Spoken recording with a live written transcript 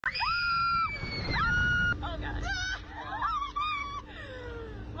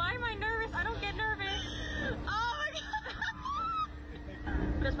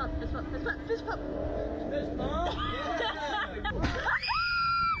pump, fist pump, fist pump, fist pump. Fist pump? Yeah.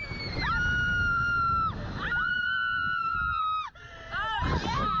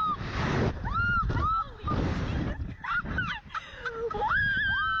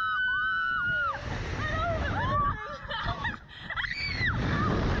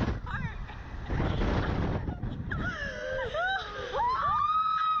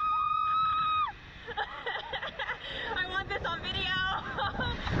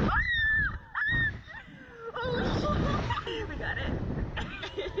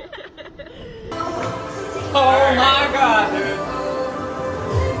 Oh my god, dude.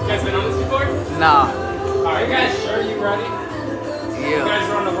 You guys been on this before? No. Alright, you guys sure you ready? Yeah. You guys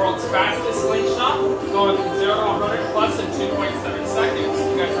are on the world's fastest slingshot, going from 0 to 100 plus in 2.7 seconds.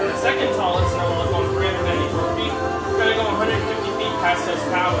 You guys are the second tallest, and we're going 394 feet. You're gonna go 150 feet past those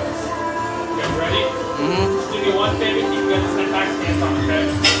towers. You guys ready? Just do me one favor, keep you guys' head back, hands on, okay?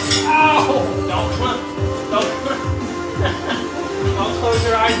 Ow! Don't flip. Don't close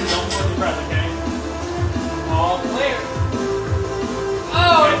your eyes and don't hold your breath, okay? All clear.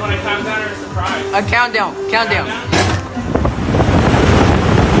 Oh! You guys want to count down or a surprise? A countdown. Countdown.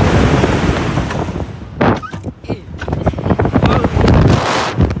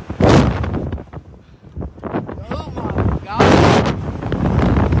 Oh my god.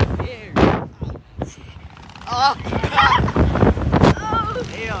 Oh god. Oh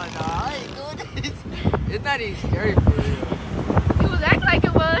hell no, I ain't doing this. It's not even scary for real. It was acting like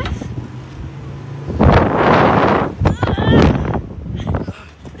it was.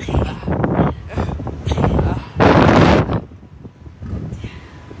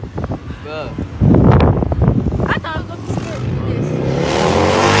 I thought it was gonna be scary for this.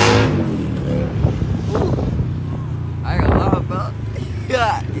 I got a lot about.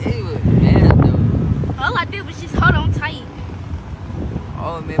 Yeah, it was bad though. All I did was just hold on tight.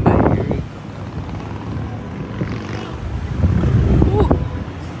 Oh man, my ears.